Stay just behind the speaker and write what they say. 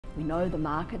We know the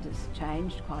market has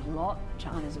changed quite a lot.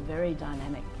 China's a very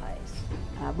dynamic place.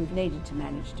 We've needed to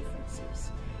manage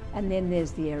differences. And then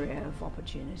there's the area of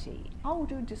opportunity. How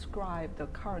would you describe the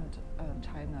current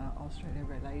China-Australia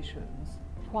relations?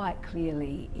 Quite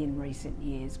clearly, in recent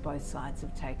years, both sides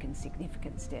have taken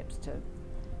significant steps to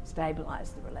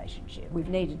stabilise the relationship. We've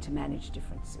needed to manage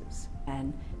differences,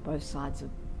 and both sides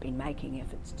have been making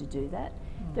efforts to do that.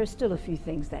 There are still a few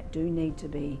things that do need to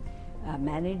be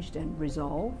managed and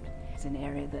resolved. It's an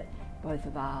area that both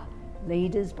of our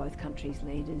leaders, both countries'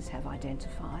 leaders, have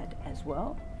identified as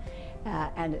well.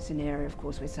 And it's an area, of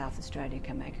course, where South Australia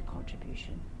can make a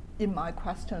contribution. In my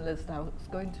question list, I was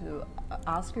going to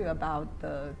ask you about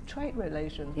the trade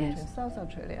relations between South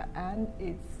Australia and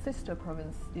its sister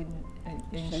province in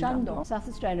Shandong. South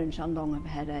Australia and Shandong have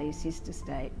had a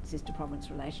sister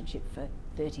province relationship for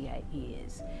 38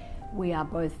 years. We are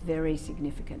both very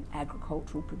significant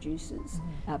agricultural producers.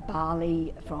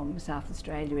 Barley from South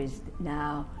Australia is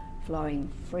now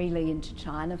flowing freely into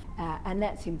China, and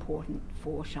that's important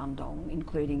for Shandong,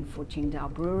 including for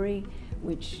Qingdao Brewery,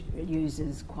 which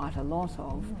uses quite a lot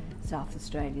of South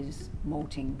Australia's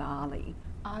malting barley.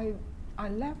 I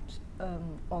left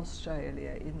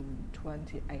Australia in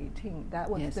 2018. That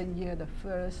was the year the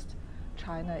first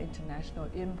China International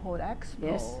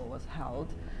Import-Expo was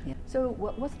held. So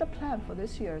what's the plan for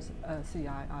this year's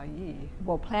CIIE?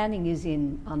 Well, planning is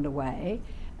underway,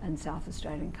 and South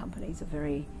Australian companies are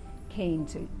very keen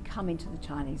to come into the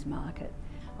Chinese market.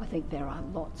 I think there are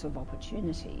lots of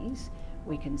opportunities.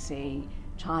 We can see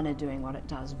China doing what it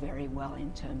does very well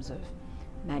in terms of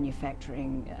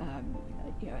manufacturing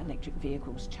electric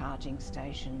vehicles, charging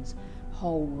stations,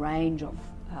 whole range of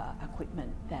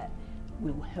equipment that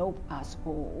will help us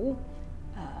all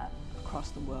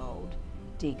across the world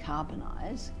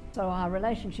decarbonise. So our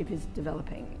relationship is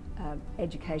developing.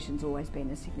 Education's always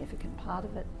been a significant part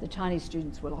of it. The Chinese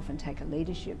students will often take a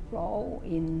leadership role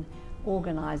in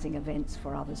organising events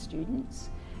for other students,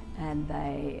 and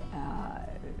they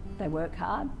work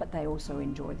hard, but they also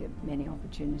enjoy the many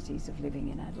opportunities of living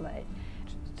in Adelaide.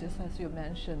 Just as you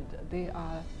mentioned,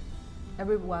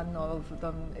 every one of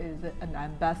them is an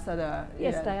ambassador.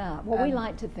 Yes, they are. Well, we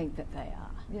like to think that they are.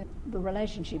 The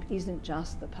relationship isn't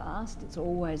just the past, it's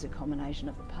always a combination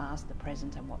of the past, the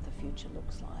present and what the future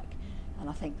looks like. And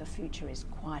I think the future is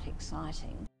quite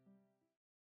exciting.